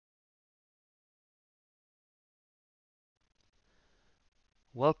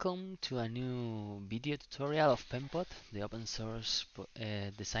Welcome to a new video tutorial of Penpot, the open source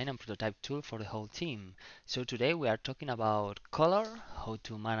design and prototype tool for the whole team. So today we are talking about color, how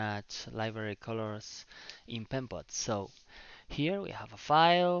to manage library colors in Penpot. So here we have a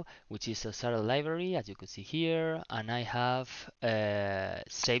file which is a Sarah library, as you can see here, and I have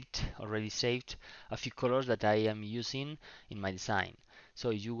already saved a few colors that I am using in my design.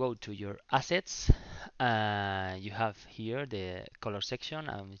 So you go to your assets, you have here the color section,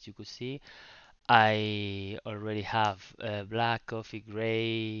 and as you could see, I already have black, coffee,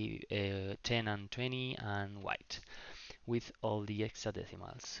 gray, 10 and 20, and white with all the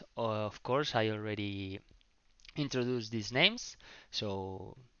hexadecimals. Of course, I already introduce these names,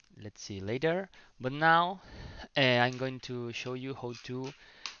 so let's see later. But now I'm going to show you how to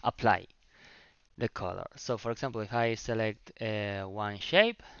apply the color. So for example, if I select one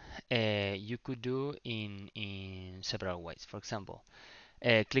shape, you could do in several ways. For example,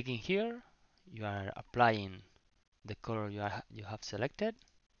 clicking here, you are applying the color you have selected.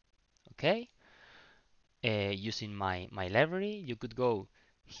 Okay, using my library, you could go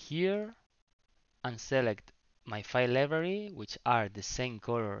here and select my file library, which are the same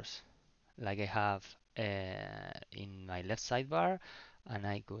colors like I have in my left sidebar, and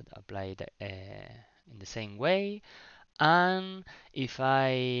I could apply it in the same way. And if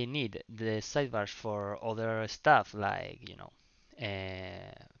I need the sidebars for other stuff like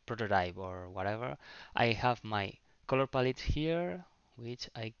prototype or whatever, I have my color palette here, which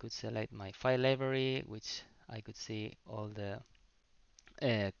I could select my file library, which I could see all the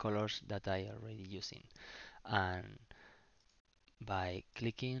colors that I already using, and by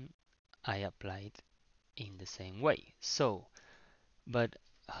clicking I apply it in the same way. So, but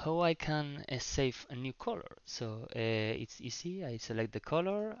how I can save a new color? So it's easy. I select the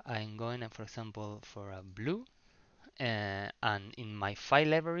color. I'm going, for example, for a blue, and in my file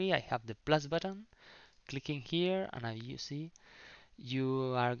library I have the plus button. Clicking here, and as you see,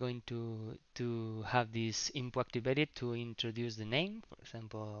 you are going to have this info activated to introduce the name. For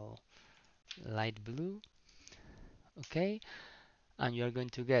example, light blue. Okay, and you are going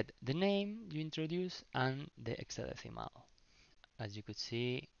to get the name you introduce and the hexadecimal. As you could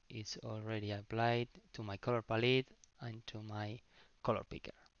see, it's already applied to my color palette and to my color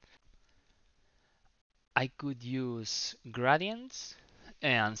picker. I could use gradients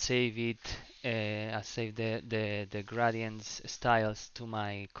and save it, save the gradients styles to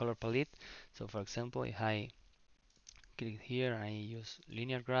my color palette. So for example, if I click here and I use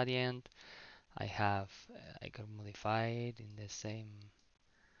linear gradient, I can modify it in the same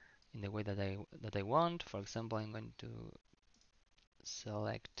in the way that I want. For example, I'm going to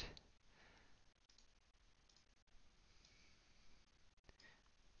select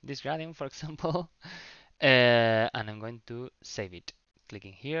this gradient, for example, and I'm going to save it.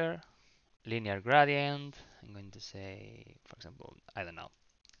 Clicking here, linear gradient. I'm going to say, for example, I don't know,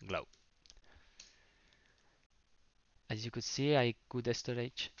 glow. As you could see, I could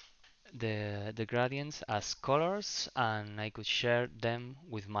storage the gradients as colors, and I could share them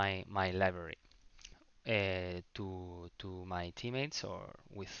with my library to my teammates or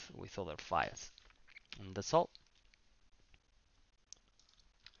with other files. And that's all.